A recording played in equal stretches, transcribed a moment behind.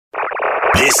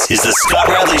This is the Scott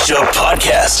Radley Show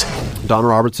podcast. Don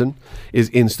Robertson is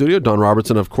in studio. Don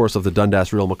Robertson, of course, of the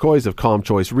Dundas Real McCoys, of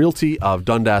ComChoice Realty, of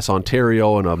Dundas,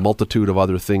 Ontario, and a multitude of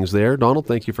other things there. Donald,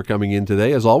 thank you for coming in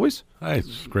today, as always. Hi,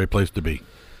 it's a great place to be.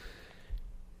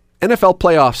 NFL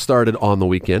playoffs started on the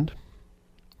weekend.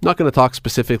 Not going to talk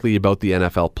specifically about the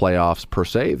NFL playoffs per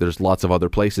se. There's lots of other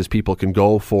places people can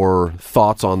go for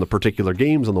thoughts on the particular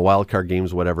games, on the wildcard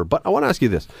games, whatever. But I want to ask you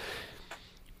this.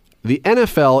 The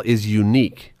NFL is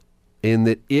unique in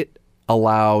that it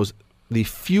allows the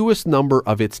fewest number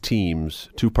of its teams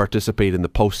to participate in the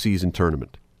postseason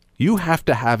tournament. You have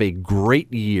to have a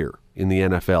great year in the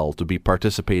NFL to be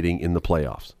participating in the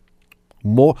playoffs.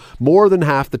 More than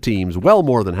half the teams, well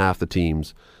more than half the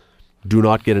teams, do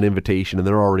not get an invitation, and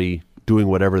they're already doing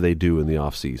whatever they do in the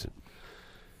offseason.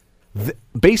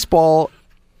 Baseball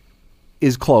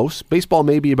is close. Baseball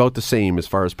may be about the same as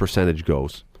far as percentage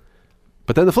goes.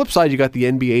 But then the flip side, you got the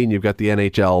NBA and you've got the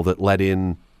NHL that let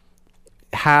in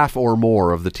half or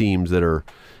more of the teams that are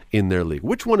in their league.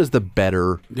 Which one is the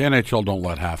better? The NHL don't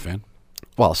let half in.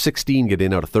 Well, 16 get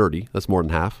in out of 30. That's more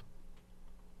than half.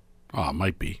 Oh, it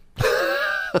might be.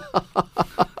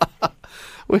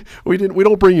 We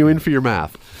don't bring you in for your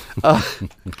math,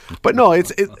 but no.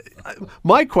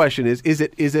 My question is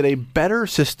it a better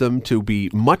system to be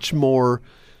much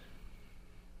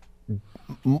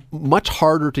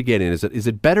harder to get in? Is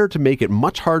it better to make it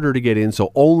much harder to get in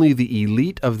so only the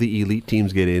elite of the elite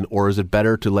teams get in, or is it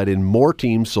better to let in more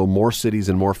teams so more cities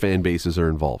and more fan bases are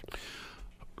involved?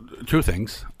 Two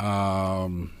things.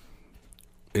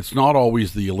 It's not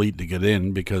always the elite to get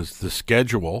in because the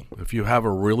schedule, if you have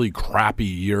a really crappy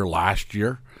year last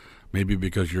year, maybe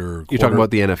because you're talking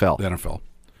about the NFL. The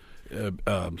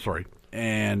NFL. Sorry.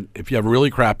 And if you have a really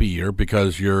crappy year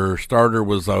because your starting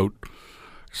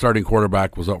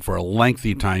quarterback was out for a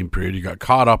lengthy time period, you got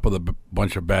caught up with a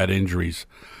bunch of bad injuries,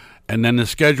 and then the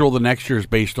schedule the next year is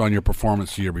based on your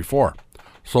performance the year before.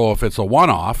 So if it's a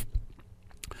one-off,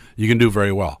 you can do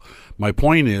very well. My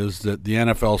point is that the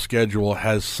NFL schedule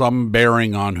has some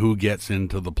bearing on who gets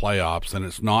into the playoffs, and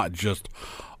it's not just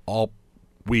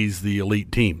always the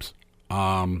elite teams.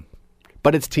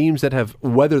 But it's teams that have,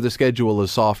 whether the schedule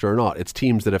is soft or not, it's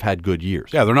teams that have had good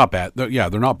years. Yeah, they're not bad. They're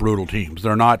not brutal teams.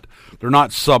 They're not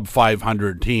sub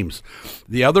 500 teams.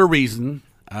 The other reason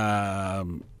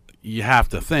you have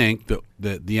to think that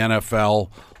the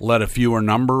NFL let a fewer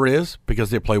number is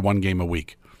because they play one game a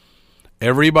week.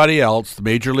 Everybody else, the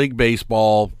Major League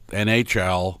Baseball,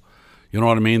 NHL, you know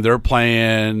what I mean? The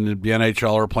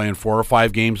NHL are playing 4 or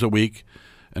 5 games a week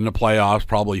in the playoffs,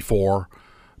 probably 4.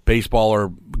 Baseball are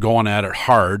going at it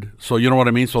hard. So you know what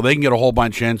I mean? So they can get a whole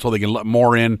bunch in so they can let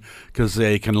more in because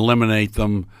they can eliminate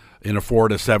them in a 4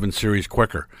 to 7 series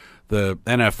quicker. The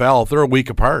NFL, they're a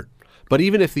week apart. But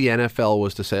even if the NFL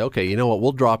was to say, okay, you know what,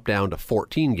 we'll drop down to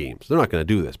 14 games. They're not going to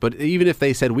do this. But even if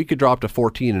they said we could drop to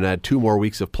 14 and add 2 more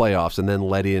weeks of playoffs and then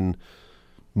let in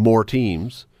more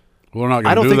teams. We're not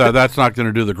going to do that. That's not going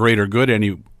to do the greater good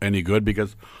any good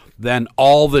because then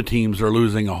all the teams are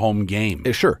losing a home game.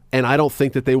 Sure. And I don't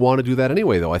think that they want to do that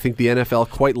anyway, though. I think the NFL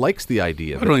quite likes the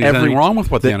idea. I don't think there's anything wrong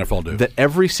with what the NFL do. That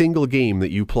every single game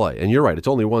that you play, and you're right, it's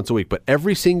only once a week, but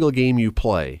every single game you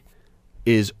play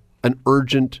is an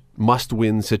urgent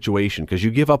must-win situation because you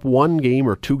give up 1 game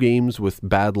or 2 games with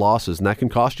bad losses, and that can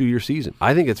cost you your season.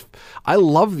 I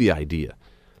love the idea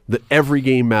that every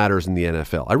game matters in the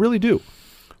NFL. I really do.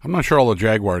 I'm not sure all the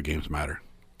Jaguar games matter.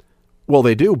 Well,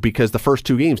 they do because the first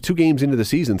 2 games into the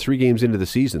season, 3 games into the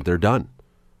season, they're done.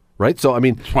 Right? So, I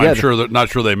mean... That's why I'm not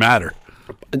sure they matter.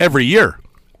 Every year.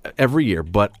 Every year,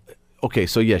 but... Okay,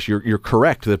 so yes, you're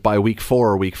correct that by week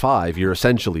 4 or week 5, you're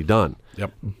essentially done.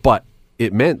 Yep. But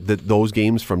it meant that those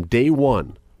games from day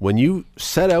one, when you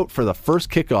set out for the first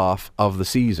kickoff of the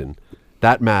season,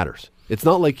 that matters. It's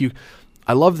not like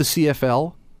I love the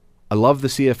CFL. I love the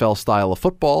CFL style of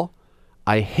football.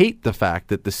 I hate the fact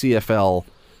that the CFL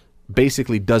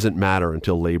basically doesn't matter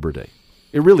until Labor Day.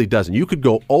 It really doesn't. You could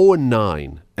go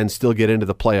 0-9 and still get into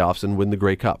the playoffs and win the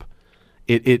Grey Cup.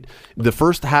 The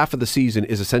first half of the season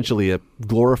is essentially a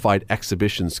glorified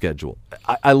exhibition schedule.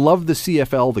 I love the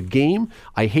CFL, the game.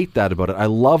 I hate that about it. I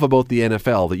love about the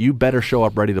NFL that you better show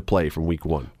up ready to play from week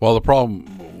 1. Well,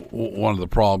 one of the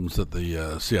problems that the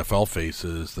CFL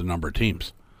faces is the number of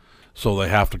teams. So they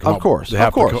have to come They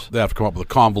have to come up with a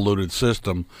convoluted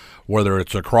system, whether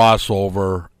it's a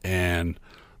crossover and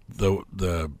the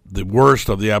worst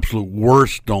of the absolute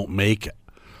worst don't make it.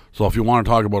 So if you want to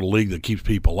talk about a league that keeps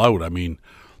people out, I mean,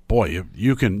 boy,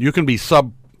 you can be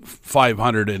sub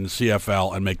 500 in the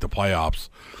CFL and make the playoffs,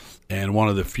 and one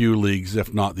of the few leagues,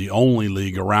 if not the only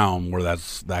league around, where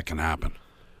that can happen.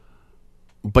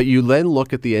 But you then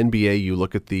look at the NBA, you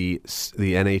look at the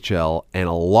NHL, and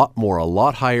a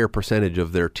lot higher percentage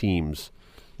of their teams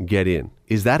get in.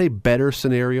 Is that a better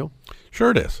scenario?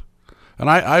 Sure it is. And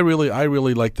I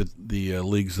really like the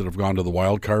leagues that have gone to the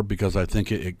wild card, because I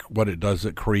think what it does,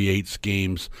 it creates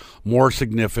games, more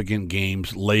significant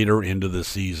games later into the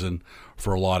season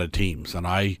for a lot of teams. And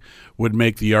I would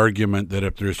make the argument that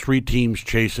if there's 3 teams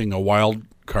chasing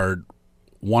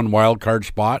one wild card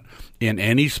spot in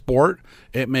any sport,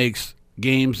 it makes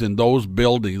games in those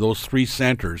buildings, those 3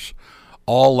 centers,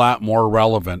 all that more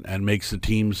relevant, and makes the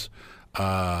teams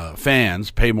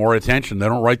fans pay more attention. They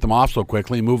don't write them off so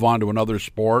quickly, move on to another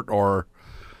sport, or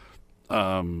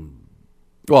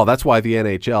well, that's why the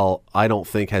NHL, I don't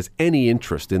think, has any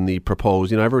interest in the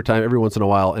proposed, every once in a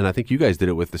while, and I think you guys did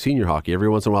it with the senior hockey, every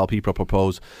once in a while people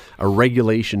propose a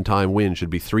regulation time win should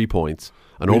be 3 points,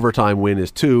 an overtime win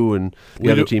is 2, and the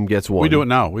other team gets 1. We do it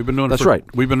now. We've been doing it. That's right.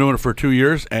 We've been doing it for 2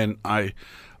 years, and I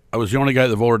was the only guy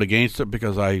that voted against it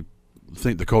because I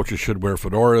think the coaches should wear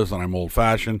fedoras, and I'm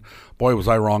old-fashioned. Boy, was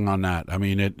I wrong on that. I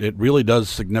mean, it really does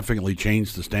significantly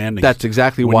change the standings. That's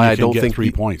exactly why I don't think 3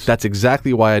 points. That's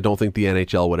exactly why I don't think the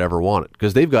NHL would ever want it,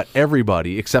 because they've got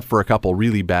everybody except for a couple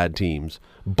really bad teams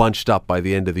bunched up by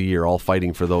the end of the year, all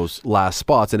fighting for those last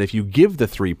spots. And if you give the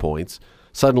 3 points,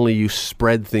 suddenly you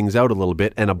spread things out a little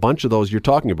bit, and a bunch of those, you're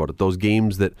talking about it, those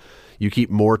games that you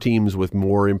keep more teams with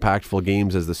more impactful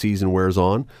games as the season wears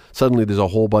on, suddenly there's a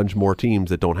whole bunch more teams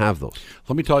that don't have those.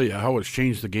 Let me tell you how it's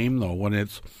changed the game, though. When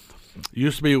it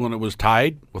used to be when it was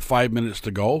tied with 5 minutes to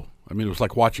go, I mean, it was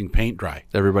like watching paint dry.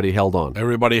 Everybody held on.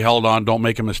 Don't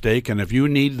make a mistake. And if you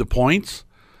need the points,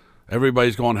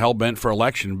 everybody's going hell-bent for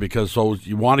election, because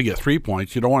you want to get 3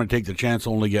 points. You don't want to take the chance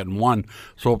of only getting 1.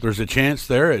 So if there's a chance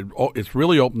there, it's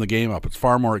really opened the game up. It's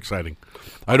far more exciting.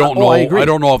 I don't know. I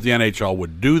don't know if the NHL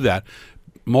would do that,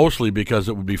 mostly because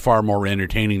it would be far more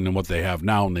entertaining than what they have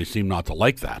now, and they seem not to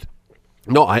like that.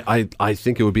 No, I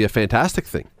think it would be a fantastic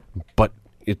thing. But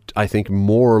I think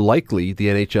more likely the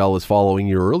NHL is following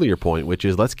your earlier point, which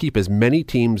is let's keep as many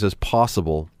teams as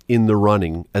possible in the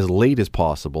running as late as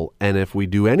possible, and if we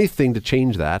do anything to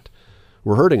change that,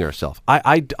 we're hurting ourselves.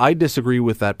 I disagree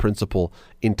with that principle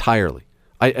entirely.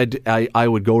 I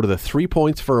would go to the 3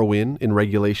 points for a win in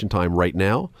regulation time right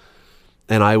now,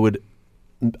 and I would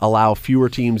allow fewer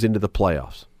teams into the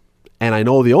playoffs. And I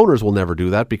know the owners will never do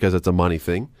that because it's a money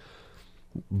thing,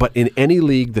 but in any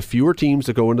league, the fewer teams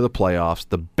that go into the playoffs,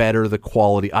 the better the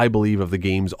quality, I believe, of the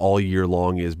games all year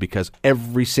long is, because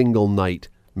every single night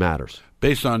matters.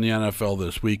 Based on the NFL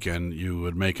this weekend, you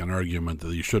would make an argument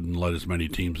that you shouldn't let as many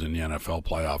teams in the NFL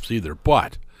playoffs either.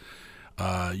 But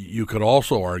you could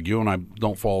also argue, and I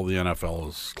don't follow the NFL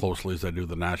as closely as I do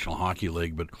the National Hockey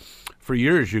League, but for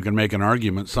years you can make an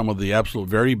argument some of the absolute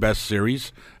very best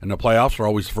series in the playoffs are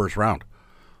always the first round.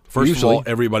 First of all,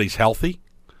 everybody's healthy.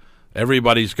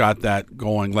 Everybody's got that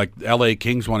going. Like L.A.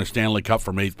 Kings won a Stanley Cup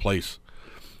from 8th place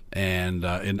and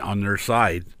on their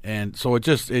side. And so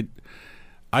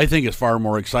I think it's far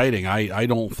more exciting. I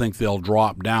don't think they'll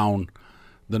drop down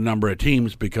the number of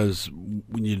teams, because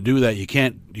when you do that, you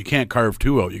can't carve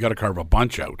 2 out. You got to carve a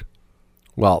bunch out.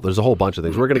 Well, there's a whole bunch of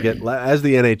things. We're going to get, as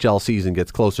the NHL season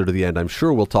gets closer to the end, I'm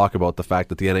sure we'll talk about the fact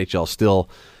that the NHL still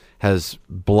has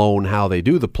blown how they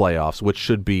do the playoffs, which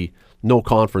should be no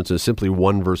conferences, simply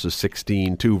 1 versus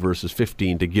 16, 2 versus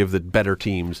 15 to give the better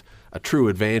teams a true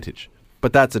advantage.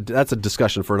 But that's a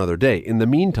discussion for another day. In the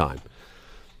meantime,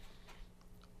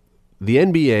 the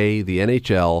NBA, the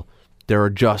NHL, there are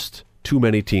just too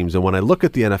many teams. And when I look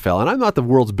at the NFL, and I'm not the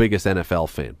world's biggest NFL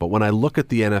fan, but when I look at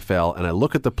the NFL and I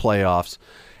look at the playoffs,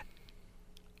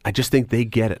 I just think they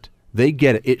get it. They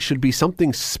get it. It should be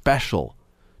something special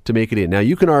to make it in. Now,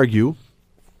 you can argue,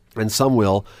 and some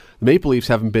will, the Maple Leafs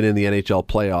haven't been in the NHL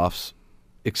playoffs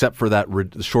except for that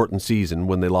shortened season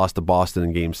when they lost to Boston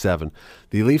in Game 7.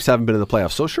 The Leafs haven't been in the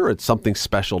playoffs, so sure, it's something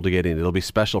special to get in. It'll be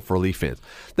special for Leaf fans.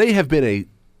 They have been a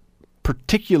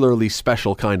particularly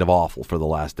special kind of awful for the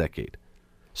last decade.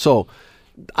 So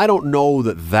I don't know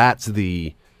that that's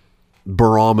the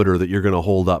barometer that you're going to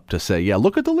hold up to say, yeah,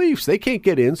 look at the Leafs. They can't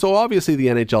get in, so obviously the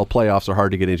NHL playoffs are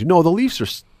hard to get into. No, the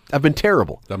Leafs have been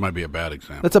terrible. That might be a bad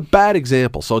example. That's a bad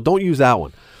example, so don't use that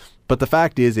one. But the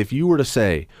fact is, if you were to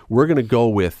say, we're going to go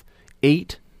with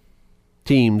 8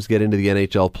 teams get into the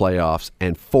NHL playoffs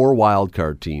and 4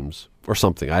 wildcard teams, or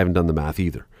something, I haven't done the math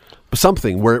either, but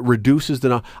something where it reduces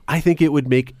the... I think it would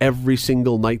make every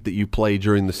single night that you play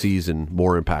during the season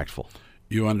more impactful.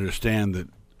 You understand that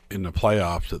in the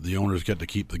playoffs that the owners get to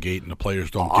keep the gate and the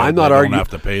players don't don't have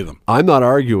to pay them. I'm not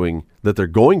arguing that they're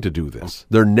going to do this.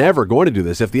 They're never going to do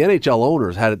this. If the NHL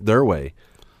owners had it their way,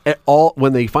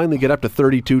 when they finally get up to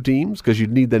 32 teams, because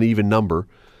you'd need an even number,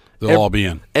 they'll all be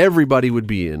in. Everybody would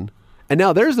be in. And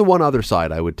now there's the one other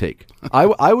side I would take.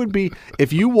 I would be,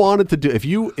 if you wanted to do,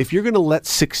 if you're going to let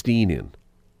 16 in,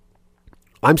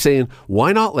 I'm saying,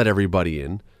 why not let everybody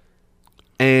in?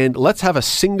 And let's have a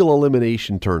single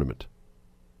elimination tournament.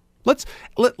 Let's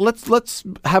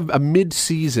have a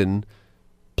mid-season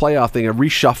playoff thing, a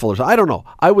reshuffle or something. I don't know.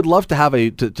 I would love to have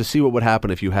to see what would happen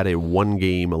if you had a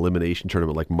one-game elimination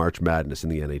tournament like March Madness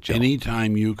in the NHL.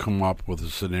 Anytime you come up with a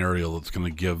scenario that's going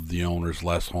to give the owners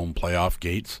less home playoff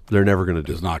gates, they're never going to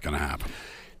do it. It's not going to happen.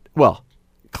 Well,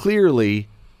 clearly,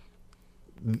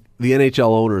 the NHL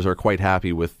owners are quite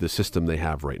happy with the system they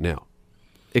have right now,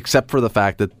 except for the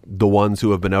fact that the ones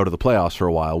who have been out of the playoffs for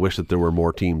a while wish that there were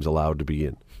more teams allowed to be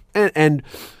in. And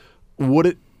would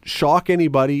it shock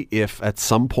anybody if at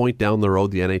some point down the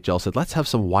road the NHL said, let's have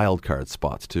some wild card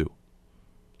spots too?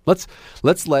 Let's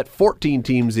let 14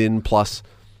 teams in plus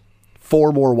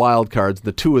 4 more wild cards.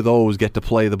 The 2 of those get to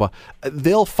play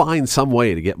they'll find some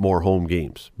way to get more home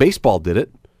games. Baseball did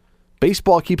it.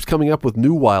 Baseball keeps coming up with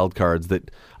new wild cards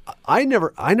that I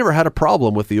never had a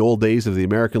problem with the old days of the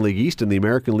American League East and the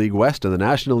American League West and the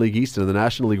National League East and the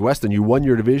National League West, and you won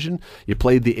your division, you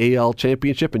played the AL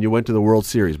Championship, and you went to the World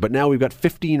Series. But now we've got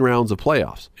 15 rounds of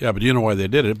playoffs. Yeah, but do you know why they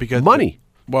did it? Because money.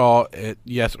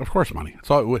 Yes, of course money.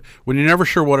 So when you're never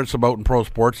sure what it's about in pro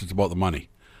sports, it's about the money.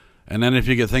 And then if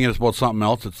you get thinking it's about something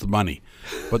else, it's the money.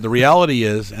 But the reality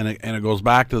is, and it goes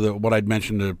back to what I'd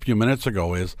mentioned a few minutes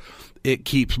ago, is it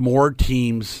keeps more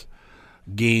teams'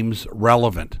 games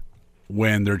relevant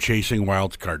when they're chasing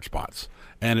wild card spots.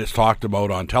 And it's talked about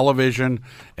on television,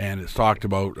 and it's talked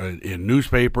about in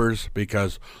newspapers,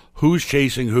 because who's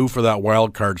chasing who for that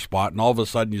wild card spot, and all of a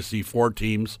sudden you see 4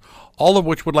 teams, all of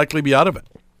which would likely be out of it.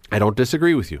 I don't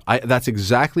disagree with you. That's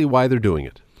exactly why they're doing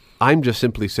it. I'm just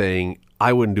simply saying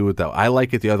I wouldn't do it that way. I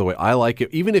like it the other way. I like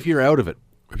it, even if you're out of it.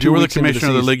 If you were the commissioner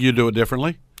of the league, you'd do it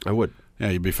differently? I would. Yeah,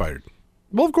 you'd be fired.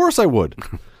 Well, of course I would.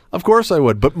 Of course I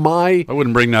would. But I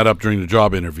wouldn't bring that up during the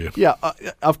job interview. Yeah,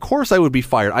 of course I would be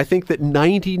fired. I think that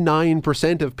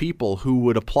 99% of people who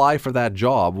would apply for that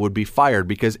job would be fired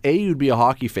because A, you'd be a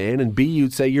hockey fan, and B,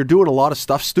 you'd say you're doing a lot of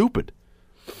stuff stupid.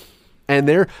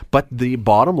 But the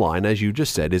bottom line, as you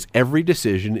just said, is every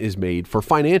decision is made for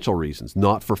financial reasons,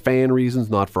 not for fan reasons,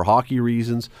 not for hockey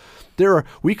reasons.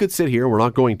 We could sit here, and we're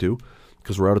not going to,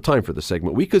 because we're out of time for this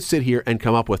segment. We could sit here and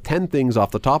come up with 10 things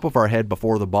off the top of our head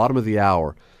before the bottom of the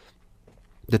hour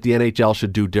that the NHL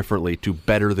should do differently to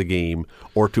better the game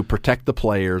or to protect the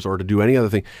players or to do any other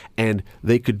thing. And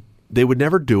they would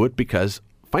never do it because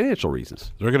financial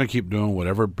reasons. They're going to keep doing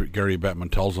whatever Gary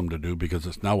Bettman tells them to do because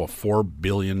it's now a $4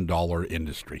 billion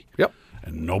industry. Yep.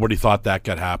 And nobody thought that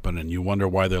could happen, and you wonder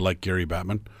why they like Gary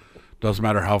Bettman. Doesn't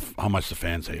matter how much the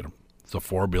fans hate him. It's a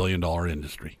 $4 billion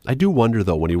industry. I do wonder,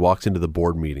 though, when he walks into the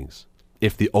board meetings,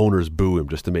 if the owners boo him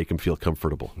just to make him feel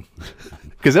comfortable.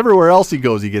 Because everywhere else he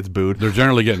goes, he gets booed. They're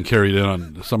generally getting carried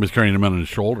in somebody's carrying him in on his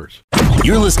shoulders.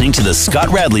 You're listening to The Scott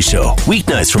Radley Show,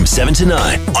 weeknights from 7 to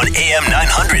 9 on AM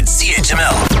 900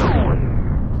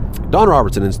 CHML. Don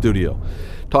Robertson in studio,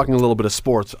 talking a little bit of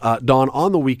sports. Don,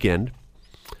 on the weekend,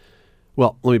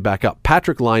 well, let me back up.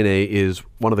 Patrik Laine is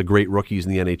one of the great rookies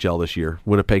in the NHL this year.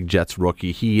 Winnipeg Jets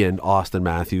rookie. He and Auston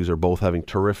Matthews are both having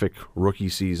terrific rookie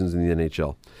seasons in the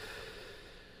NHL.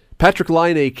 Patrik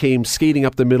Laine came skating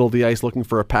up the middle of the ice looking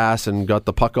for a pass and got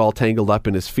the puck all tangled up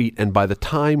in his feet, and by the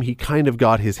time he kind of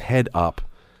got his head up,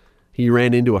 he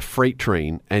ran into a freight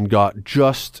train and got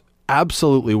just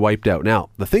absolutely wiped out. Now,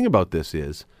 the thing about this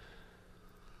is,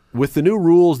 with the new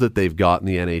rules that they've got in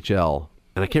the NHL,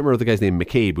 and I can't remember the guy's name,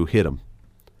 McCabe, who hit him,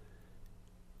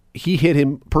 he hit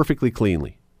him perfectly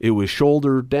cleanly. It was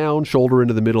shoulder down, shoulder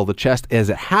into the middle of the chest. As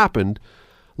it happened,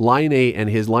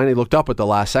 Laine looked up at the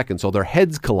last second, so their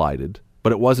heads collided,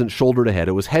 but it wasn't shoulder to head.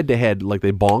 It was head to head, like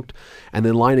they bonked, and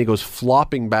then Laine goes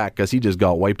flopping back because he just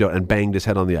got wiped out and banged his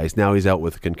head on the ice. Now he's out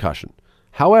with a concussion.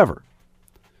 However,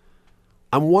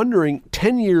 I'm wondering,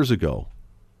 10 years ago,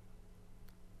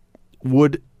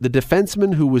 would the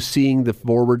defenseman who was seeing the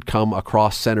forward come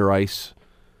across center ice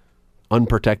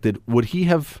unprotected, would he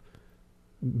have,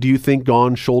 do you think,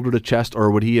 gone shoulder to chest,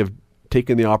 or would he have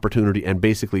taken the opportunity and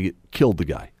basically killed the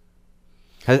guy?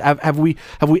 Have we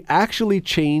actually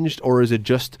changed, or is it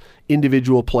just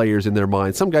individual players in their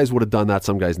minds? Some guys would have done that,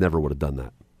 some guys never would have done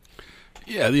that.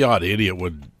 Yeah, the odd idiot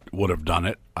would have done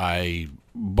it.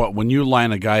 But when you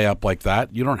line a guy up like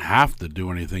that, you don't have to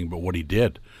do anything but what he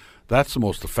did. That's the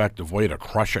most effective way to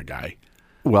crush a guy.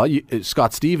 Well,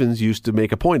 Scott Stevens used to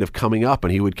make a point of coming up,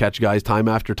 and he would catch guys time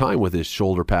after time with his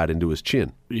shoulder pad into his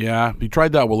chin. Yeah, he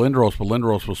tried that with Lindros, but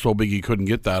Lindros was so big he couldn't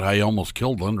get that high. He almost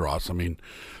killed Lindros. I mean,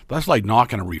 that's like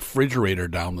knocking a refrigerator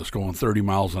down that's going 30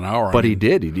 miles an hour. But he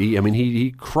did.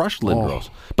 He crushed Lindros.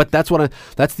 But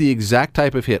that's the exact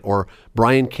type of hit. Or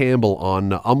Brian Campbell on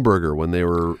Umberger when they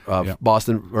were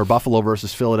Boston or Buffalo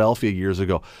versus Philadelphia years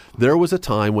ago. There was a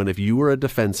time when if you were a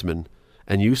defenseman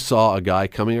and you saw a guy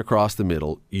coming across the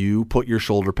middle, you put your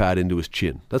shoulder pad into his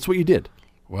chin. That's what you did.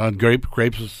 Well,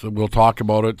 Grapes, we'll talk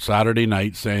about it Saturday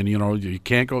night, saying, you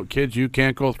can't go, kids, you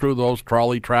can't go through those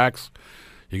trolley tracks.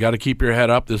 You got to keep your head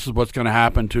up. This is what's going to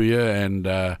happen to you. And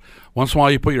once in a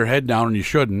while you put your head down, and you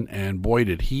shouldn't. And boy,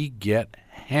 did he get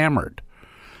hammered.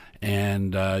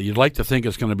 And you'd like to think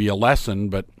it's going to be a lesson,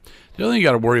 but the other thing you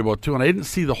got to worry about too, and I didn't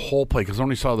see the whole play because I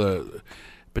only saw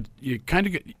but you kind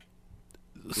of get.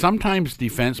 Sometimes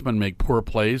defensemen make poor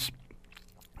plays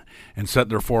and set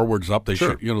their forwards up. They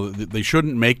they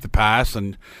shouldn't make the pass,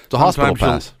 and it's a hospital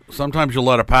pass. Sometimes you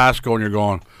let a pass go, and you're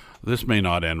going, this may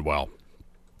not end well.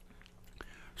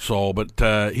 So,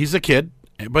 but he's a kid,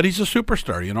 but he's a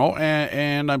superstar,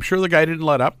 and I'm sure the guy didn't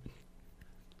let up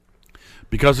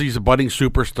because he's a budding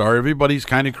superstar. Everybody's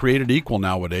kind of created equal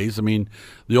nowadays. I mean,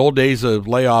 the old days of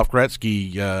layoff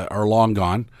Gretzky are long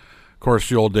gone. Of course,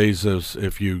 the old days is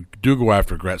if you do go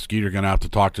after Gretzky, you're going to have to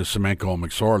talk to Semenko and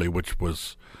McSorley, which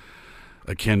was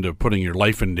akin to putting your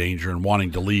life in danger and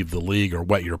wanting to leave the league or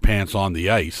wet your pants on the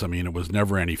ice. I mean, it was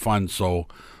never any fun, so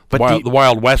the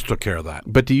Wild West took care of that.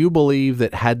 But do you believe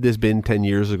that had this been 10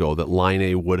 years ago, that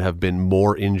Laine would have been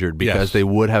more injured because they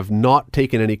would have not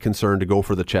taken any concern to go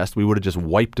for the chest? We would have just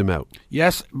wiped him out.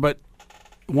 Yes, but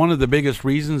one of the biggest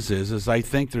reasons is I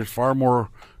think there's far more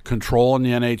control in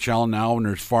the NHL now, and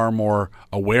there's far more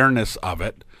awareness of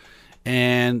it,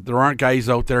 and there aren't guys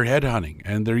out there headhunting,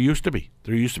 and there used to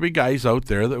be guys out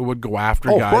there that would go after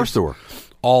guys. Of course there were.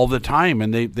 All the time,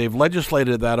 and they've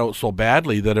legislated that out so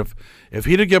badly that if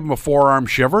he'd have given him a forearm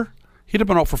shiver, he'd have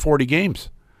been out for 40 games,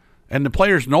 and the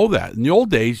players know that. In the old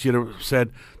days, you'd have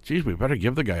said, geez, we better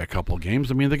give the guy a couple of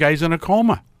games. I mean, the guy's in a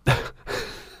coma.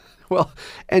 Well,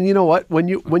 and you know what, when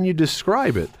you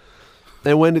describe it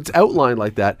and when it's outlined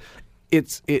like that,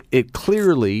 it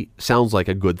clearly sounds like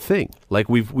a good thing. Like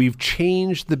we've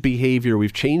changed the behavior,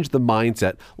 we've changed the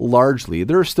mindset largely.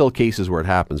 There are still cases where it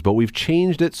happens, but we've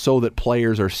changed it so that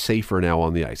players are safer now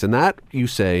on the ice. And that, you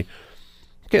say,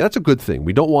 okay, that's a good thing.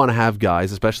 We don't want to have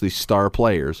guys, especially star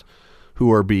players,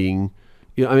 who are being,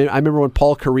 I remember when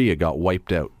Paul Kariya got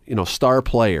wiped out, star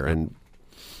player, and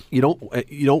you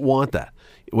don't want that.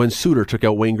 When Suter took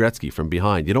out Wayne Gretzky from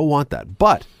behind, you don't want that.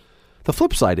 But the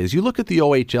flip side is you look at the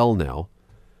OHL now,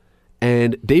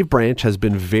 and Dave Branch has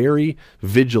been very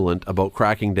vigilant about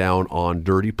cracking down on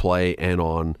dirty play and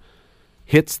on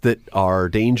hits that are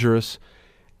dangerous,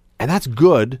 and that's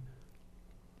good.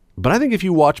 But I think if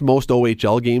you watch most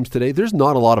OHL games today, there's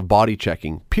not a lot of body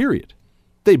checking, period.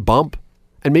 They bump,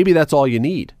 and maybe that's all you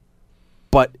need.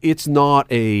 But it's not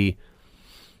a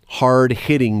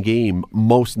hard-hitting game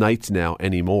most nights now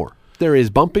anymore. There is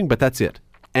bumping, but that's it.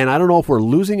 And I don't know if we're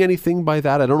losing anything by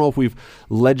that. I don't know if we've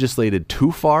legislated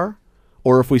too far,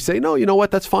 or if we say, no, you know what,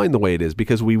 that's fine the way it is,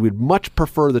 because we would much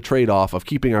prefer the trade-off of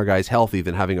keeping our guys healthy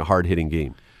than having a hard-hitting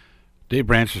game. Dave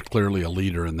Branch is clearly a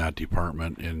leader in that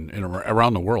department in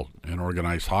around the world in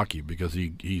organized hockey, because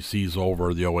he sees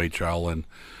over the OHL and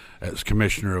as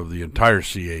commissioner of the entire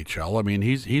CHL. I mean,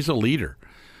 he's a leader.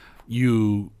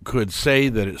 You could say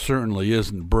that it certainly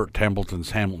isn't Burt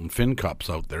Templeton's Hamilton Finn Cups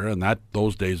out there, and that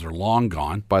those days are long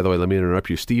gone. By the way, let me interrupt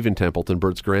you. Stephen Templeton,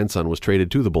 Burt's grandson, was traded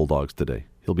to the Bulldogs today.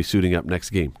 He'll be suiting up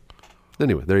next game.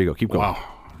 Anyway, there you go. Keep going. Wow,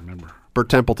 I remember. Burt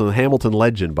Templeton, the Hamilton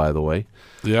legend, by the way.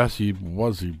 Yes, he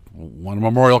was. He won a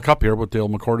Memorial Cup here with Dale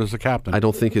McCord as the captain. I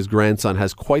don't think his grandson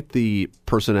has quite the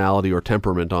personality or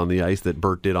temperament on the ice that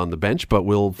Burt did on the bench, but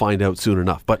we'll find out soon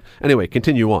enough. But anyway,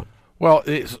 continue on. Well,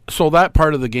 so that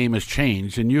part of the game has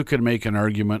changed, and you could make an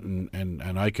argument,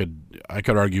 and I could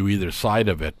argue either side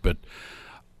of it. But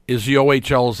is the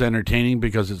OHL as entertaining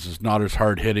because it's not as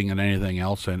hard hitting than anything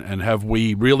else? And have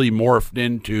we really morphed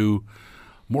into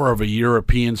more of a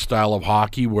European style of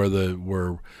hockey,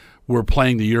 where we're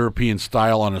playing the European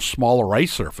style on a smaller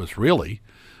ice surface, really,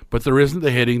 but there isn't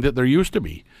the hitting that there used to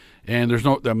be, and there's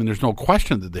no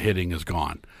question that the hitting is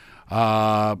gone,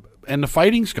 and the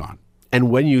fighting's gone. And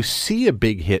when you see a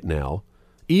big hit now,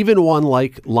 even one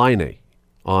like Laine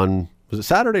on, was it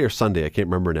Saturday or Sunday? I can't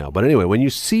remember now. But anyway, when you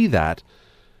see that,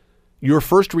 your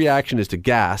first reaction is to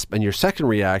gasp, and your second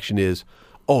reaction is,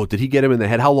 oh, did he get him in the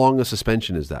head? How long a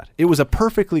suspension is that? It was a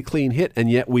perfectly clean hit, and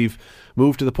yet we've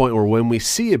moved to the point where when we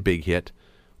see a big hit,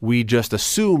 we just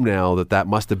assume now that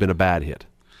must have been a bad hit.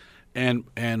 And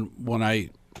when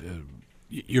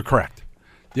you're correct.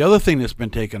 The other thing that's been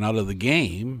taken out of the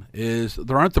game is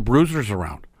there aren't the bruisers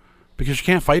around because you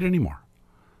can't fight anymore.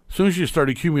 As soon as you start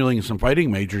accumulating some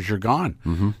fighting majors, you're gone.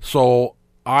 Mm-hmm. So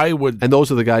and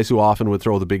those are the guys who often would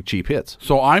throw the big cheap hits.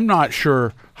 So I'm not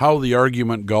sure how the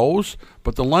argument goes,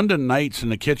 but the London Knights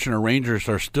and the Kitchener Rangers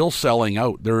are still selling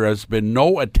out. There has been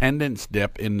no attendance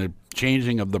dip in the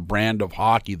changing of the brand of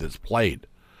hockey that's played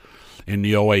in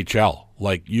the OHL.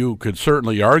 Like, you could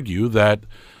certainly argue that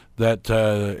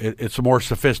it's a more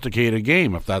sophisticated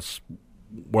game,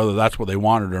 whether that's what they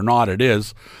wanted or not, it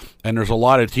is. And there's a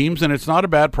lot of teams, and it's not a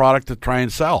bad product to try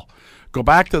and sell. Go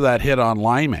back to that hit on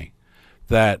Laime.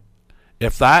 That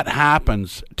if that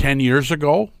happens 10 years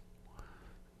ago,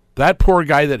 that poor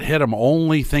guy that hit him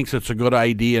only thinks it's a good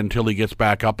idea until he gets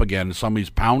back up again and somebody's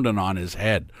pounding on his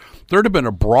head. There'd have been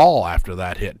a brawl after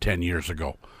that hit 10 years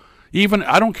ago. Even,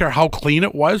 I don't care how clean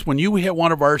it was, when you hit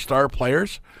one of our star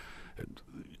players,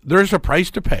 there's a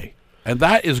price to pay, and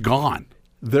that is gone.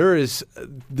 There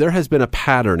has been a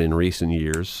pattern in recent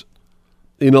years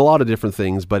in a lot of different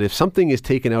things, but if something is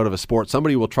taken out of a sport,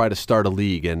 somebody will try to start a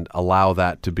league and allow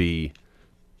that to be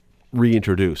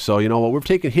reintroduced. So, you know what, we've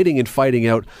taken hitting and fighting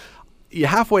out. You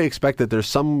halfway expect that there's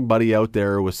somebody out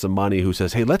there with some money who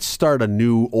says, hey, let's start a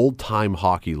new old-time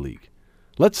hockey league.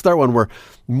 Let's start one where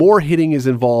more hitting is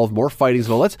involved, more fighting is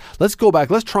involved. Let's go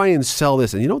back. Let's try and sell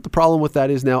this. And you know what the problem with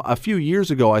that is now? A few years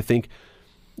ago, I think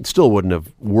it still wouldn't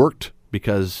have worked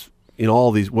because in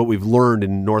all these, what we've learned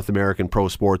in North American pro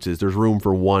sports is there's room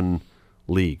for one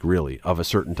league, really, of a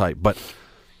certain type. But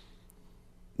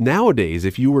nowadays,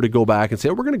 if you were to go back and say,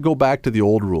 we're going to go back to the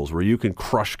old rules where you can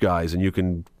crush guys and you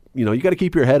can, you got to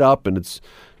keep your head up and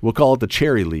we'll call it the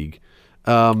cherry league.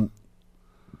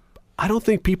 I don't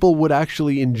think people would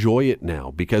actually enjoy it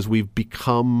now because we've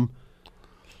become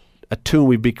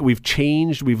attuned. We've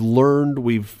changed. We've learned.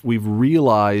 We've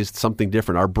realized something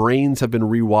different. Our brains have been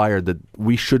rewired that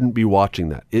we shouldn't be watching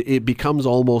that. It becomes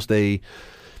almost it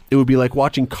would be like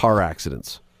watching car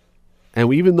accidents.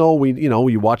 And even though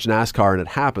we watch NASCAR and it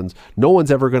happens, no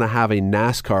one's ever going to have a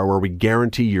NASCAR where we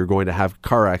guarantee you're going to have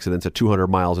car accidents at 200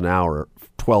 miles an hour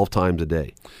 12 times a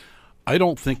day. I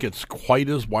don't think it's quite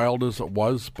as wild as it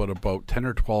was, but about 10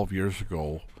 or 12 years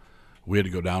ago, we had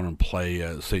to go down and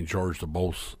play St. George de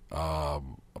Beauce, a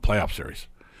playoff series.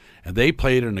 And they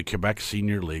played in the Quebec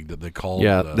Senior League that they called...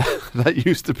 Yeah, that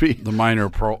used to be. The minor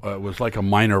pro. It was like a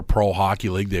minor pro hockey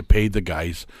league. They paid the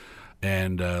guys.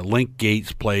 And Link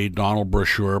Gates played, Donald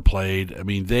Brochure played. I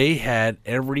mean, they had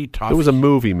every tough... There was a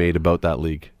movie made about that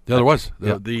league. Yeah, there was.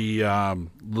 Yeah. The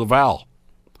Laval.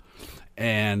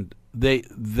 And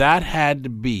that had to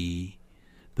be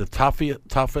the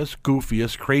toughest,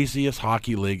 goofiest, craziest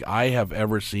hockey league I have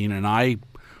ever seen, and I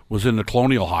was in the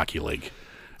Colonial Hockey League.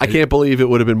 I can't believe it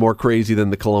would have been more crazy than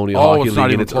the Colonial Hockey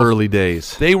League in its early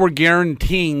days. They were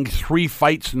guaranteeing 3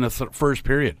 fights in the first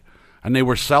period, and they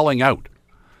were selling out.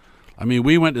 I mean,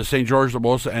 we went to St. George de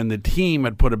Beauce, and the team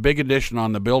had put a big addition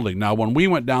on the building. Now, when we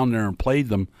went down there and played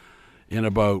them in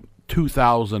about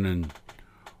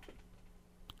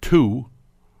 2002,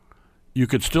 you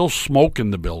could still smoke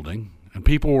in the building, and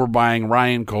people were buying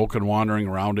Ryan Coke and wandering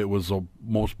around. It was the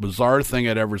most bizarre thing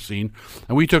I'd ever seen.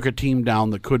 And we took a team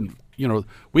down that couldn't,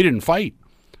 we didn't fight.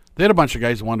 They had a bunch of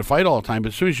guys that wanted to fight all the time,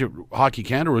 but as soon as Hockey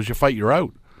Canada rules, you fight, you're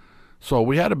out. So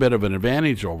we had a bit of an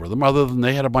advantage over them, other than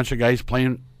they had a bunch of guys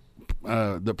playing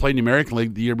that played in the American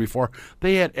League the year before.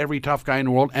 They had every tough guy in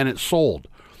the world, and it sold.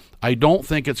 I don't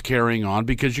think it's carrying on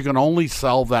because you can only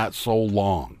sell that so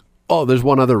long. Oh, there's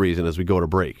one other reason as we go to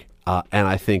break. And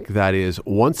I think that is,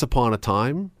 once upon a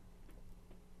time,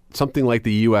 something like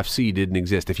the UFC didn't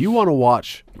exist. If you want to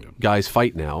watch guys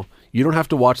fight now, you don't have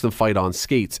to watch them fight on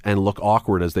skates and look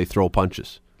awkward as they throw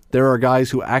punches. There are guys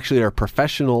who actually are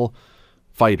professional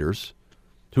fighters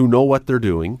who know what they're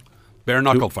doing. Bare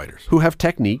knuckle fighters. Who have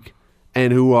technique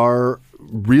and who are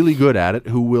really good at it,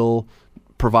 who will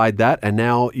provide that. And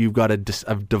now you've got a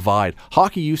divide.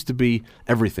 Hockey used to be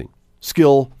everything.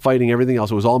 Skill, fighting, everything else.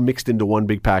 It was all mixed into one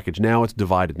big package. Now it's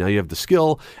divided. Now you have the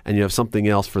skill and you have something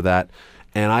else for that.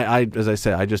 And I as I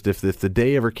say, if the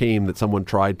day ever came that someone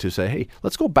tried to say, hey,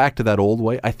 let's go back to that old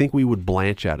way, I think we would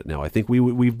blanch at it now. I think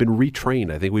we've been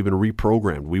retrained. I think we've been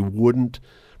reprogrammed. We wouldn't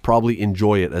probably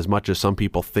enjoy it as much as some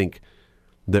people think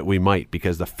that we might,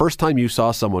 because the first time you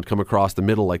saw someone come across the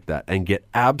middle like that and get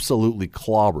absolutely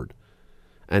clobbered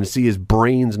and see his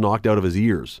brains knocked out of his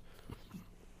ears,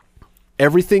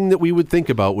 everything that we would think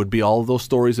about would be all of those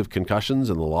stories of concussions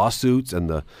and the lawsuits and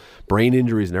the brain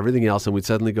injuries and everything else, and we'd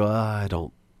suddenly go, I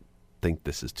don't think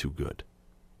this is too good.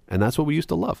 And that's what we used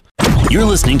to love. You're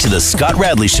listening to The Scott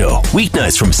Radley Show,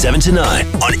 weeknights from 7 to 9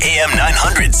 on AM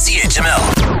 900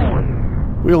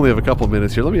 CHML. We only have a couple of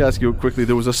minutes here. Let me ask you quickly.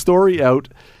 There was a story out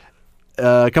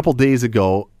a couple days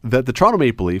ago that the Toronto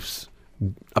Maple Leafs,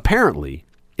 apparently,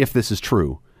 if this is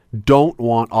true, don't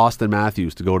want Auston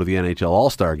Matthews to go to the NHL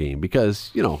All-Star game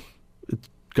because, it'll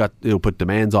put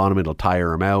demands on him, it'll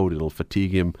tire him out, it'll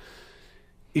fatigue him.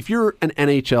 If you're an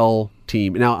NHL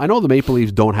team, now I know the Maple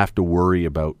Leafs don't have to worry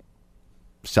about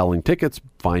selling tickets,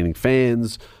 finding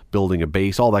fans, building a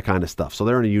base, all that kind of stuff. So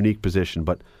they're in a unique position,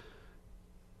 but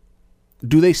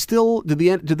do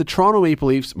the Toronto Maple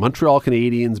Leafs, Montreal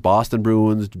Canadiens, Boston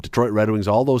Bruins, Detroit Red Wings,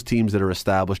 all those teams that are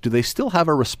established, do they still have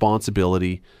a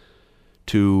responsibility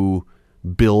to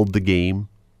build the game?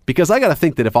 Because I got to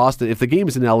think that if the game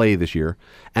is in LA this year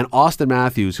and Auston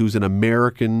Matthews, who's an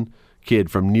American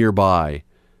kid from nearby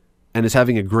and is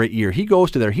having a great year, he goes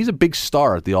to there, he's a big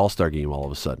star at the All-Star game all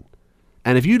of a sudden.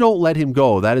 And if you don't let him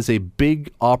go, that is a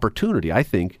big opportunity, I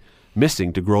think,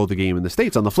 missing to grow the game in the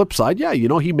States. On the flip side,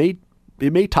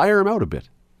 it may tire him out a bit.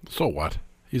 So what?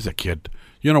 He's a kid.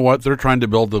 You know what? They're trying to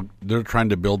build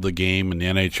the game, and the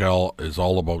NHL is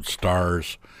all about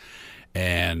stars.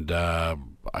 And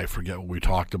I forget what we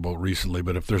talked about recently,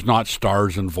 but if there's not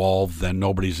stars involved, then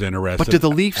nobody's interested. But do the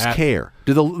Leafs care?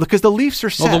 Because the Leafs are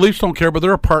set. No, the Leafs don't care, but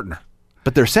they're a partner.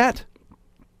 But they're set.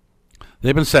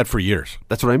 They've been set for years.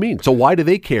 That's what I mean. So why do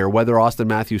they care whether Auston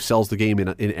Matthews sells the game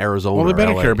in Arizona or Well, they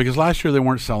better LA? care because last year they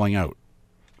weren't selling out,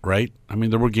 right? I mean,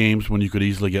 there were games when you could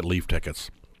easily get Leaf tickets.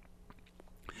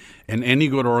 And any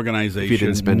good organization... If you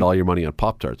didn't spend all your money on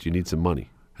Pop-Tarts, you need some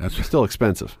money. That's still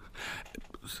expensive.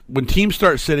 When teams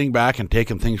start sitting back and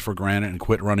taking things for granted and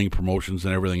quit running promotions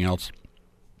and everything else,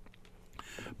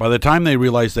 by the time they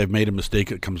realize they've made a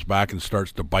mistake, it comes back and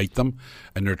starts to bite them,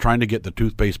 and they're trying to get the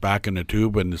toothpaste back in the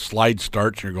tube, and the slide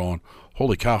starts, and you're going,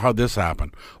 holy cow, how'd this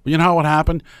happen? Well, you know how it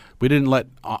happened? We didn't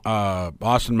let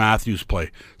Auston Matthews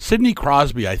play. Sidney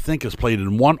Crosby, I think, has played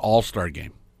in one All-Star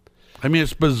game. I mean,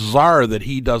 it's bizarre that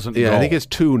he doesn't go. I think it's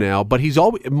 2 now, but he's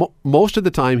always most of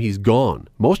the time he's gone.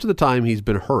 Most of the time he's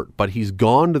been hurt, but he's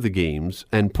gone to the games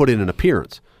and put in an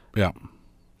appearance. Yeah.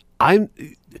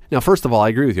 Now, first of all, I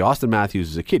agree with you. Auston Matthews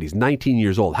is a kid. He's 19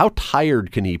 years old. How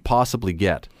tired can he possibly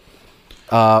get?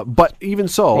 But even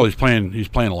so... Well, he's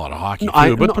playing a lot of hockey,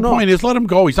 too. But the point is, let him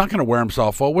go. He's not going to wear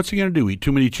himself out. What's he going to do? Eat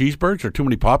too many cheeseburgers or too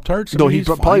many Pop-Tarts? No, he's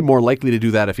probably more likely to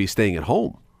do that if he's staying at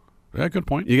home. Yeah, good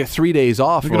point. You get 3 days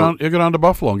off. You get on to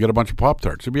Buffalo and get a bunch of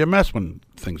Pop-Tarts. It'd be a mess when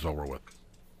things over with.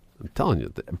 I'm telling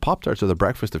you, Pop-Tarts are the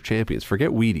breakfast of champions. Forget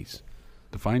Wheaties.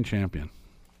 Define champion.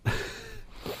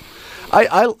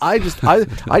 I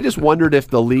just wondered if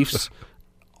the Leafs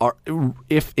are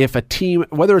if a team,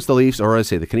 whether it's the Leafs or I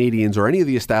say the Canadiens or any of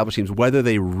the established teams, whether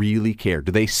they really care.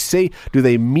 Do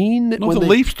they mean no, the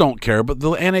Leafs don't care, but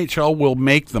the NHL will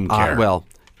make them care. Well,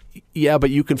 yeah, but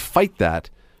you can fight that.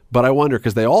 But I wonder,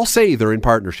 because they all say they're in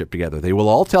partnership together. They will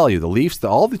all tell you, the Leafs,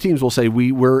 all the teams will say,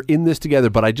 we're in this together.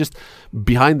 But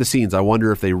behind the scenes, I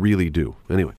wonder if they really do.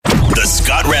 Anyway. The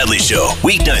Scott Radley Show,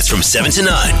 weeknights from 7 to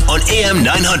 9 on AM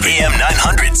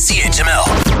 900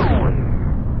 CHML.